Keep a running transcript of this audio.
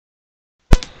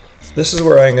This is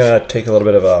where I'm going to take a little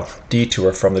bit of a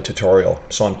detour from the tutorial.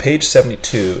 So on page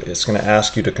 72, it's going to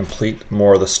ask you to complete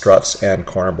more of the struts and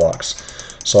corner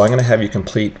blocks. So I'm going to have you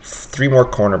complete 3 more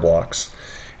corner blocks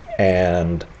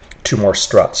and 2 more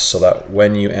struts, so that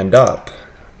when you end up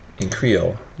in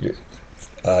Creo, you're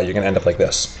going to end up like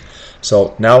this.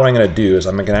 So now what I'm going to do is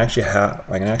I'm going to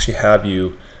actually have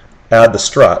you add the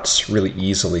struts really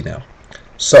easily now.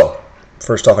 So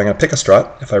first off, I'm going to pick a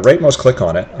strut. If I right mouse click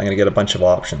on it, I'm going to get a bunch of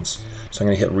options. So I'm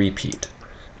going to hit repeat.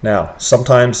 Now,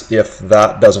 sometimes if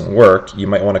that doesn't work, you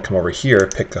might want to come over here,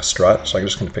 pick a strut. So I'm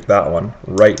just going to pick that one,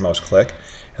 right mouse click,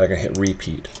 and I'm going to hit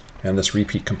repeat. And this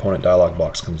repeat component dialog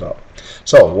box comes up.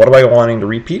 So what am I wanting to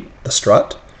repeat? The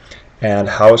strut, and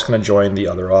how it's going to join the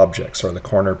other objects or the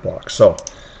corner blocks. So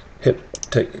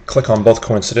click on both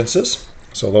coincidences.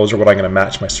 So those are what I'm going to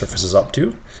match my surfaces up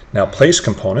to. Now place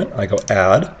component, I go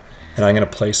add, and I'm going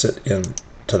to place it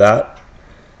into that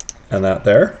and that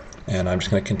there, and I'm just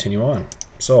going to continue on.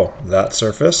 So that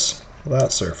surface,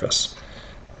 that surface,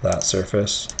 that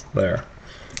surface, there.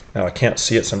 Now I can't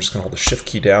see it, so I'm just going to hold the shift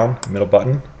key down, middle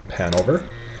button, pan over,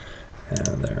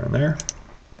 and there.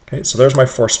 Okay, so there's my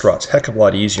 4 struts. Heck of a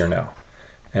lot easier now.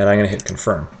 And I'm going to hit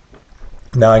confirm.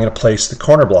 Now I'm going to place the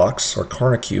corner blocks or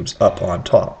corner cubes up on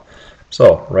top.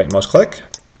 So right mouse click,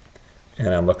 and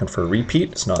I'm looking for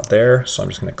repeat. It's not there, so I'm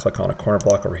just going to click on a corner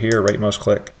block over here, right mouse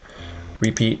click,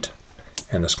 repeat,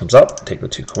 and this comes up. Take the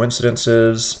 2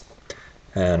 coincidences,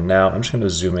 and now I'm just going to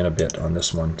zoom in a bit on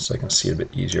this one so I can see it a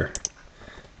bit easier.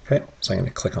 Okay, so I'm going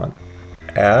to click on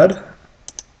add,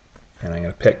 and I'm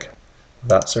going to pick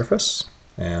that surface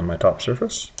and my top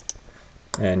surface,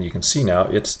 and you can see now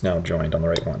it's now joined on the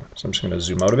right one. So I'm just going to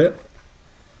zoom out a bit,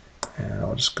 and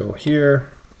I'll just go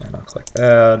here and I'll click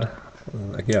add,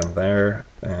 again there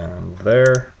and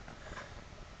there,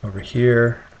 over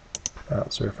here,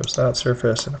 that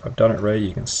surface, and if I've done it right,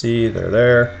 you can see they're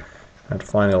there, and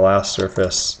finally the last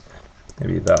surface,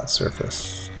 maybe that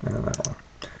surface and that one.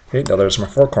 Okay, now there's my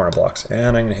 4 corner blocks,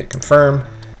 and I'm going to hit confirm,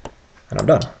 and I'm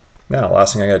done. Now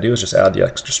last thing I got to do is just add the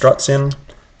extra struts in.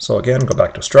 So again, go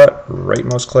back to strut, right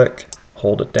mouse click,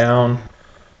 hold it down,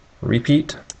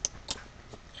 repeat,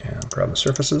 and grab the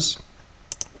surfaces.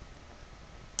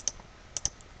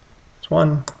 This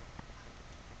one.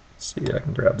 Let's see, I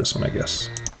can grab this one, I guess.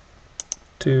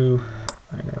 2.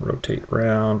 I'm going to rotate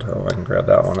around. Oh, I can grab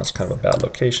that one. That's kind of a bad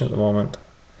location at the moment.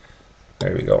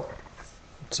 There we go.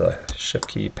 It's a shift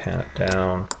key, pan it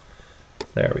down.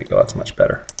 There we go. That's much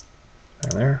better.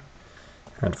 There.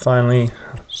 And finally,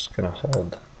 I'm just going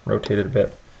to rotate it a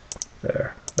bit.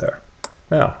 There.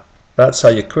 Now, that's how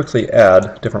you quickly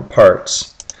add different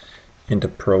parts into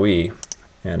Pro-E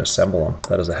and assemble them.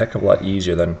 That is a heck of a lot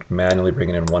easier than manually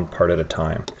bringing in one part at a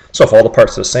time. So if all the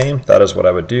parts are the same, that is what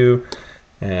I would do,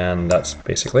 and that's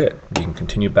basically it. You can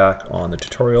continue back on the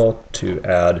tutorial to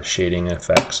add shading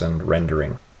effects and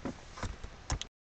rendering.